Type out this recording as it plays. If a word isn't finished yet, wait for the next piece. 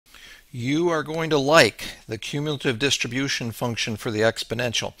You are going to like the cumulative distribution function for the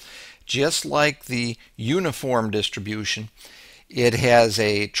exponential. Just like the uniform distribution, it has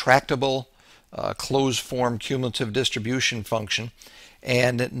a tractable closed form cumulative distribution function,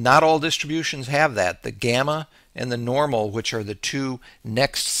 and not all distributions have that. The gamma and the normal, which are the two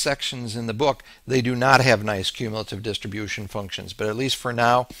next sections in the book, they do not have nice cumulative distribution functions, but at least for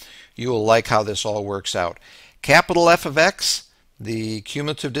now you will like how this all works out. Capital F of x, the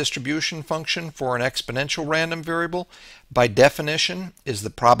cumulative distribution function for an exponential random variable, by definition is the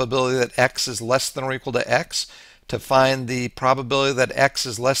probability that x is less than or equal to x. To find the probability that x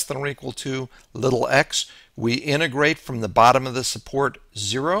is less than or equal to little x, we integrate from the bottom of the support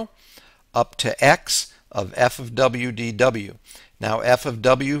 0 up to x of f of w dw. Now f of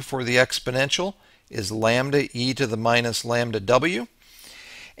w for the exponential is lambda e to the minus lambda w,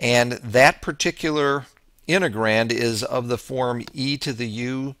 and that particular integrand is of the form e to the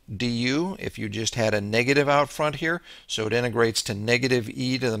u du if you just had a negative out front here. So it integrates to negative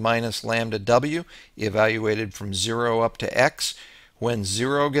e to the minus lambda w evaluated from 0 up to x. When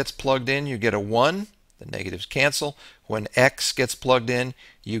 0 gets plugged in, you get a 1. The negatives cancel. When x gets plugged in,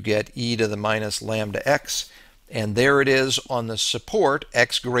 you get e to the minus lambda x. And there it is on the support,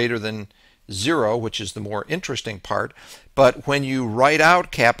 x greater than 0, which is the more interesting part. But when you write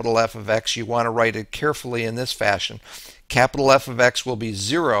out capital F of x, you want to write it carefully in this fashion. Capital F of x will be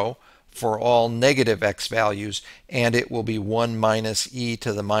 0 for all negative x values, and it will be 1 minus e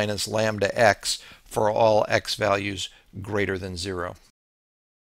to the minus lambda x for all x values greater than 0.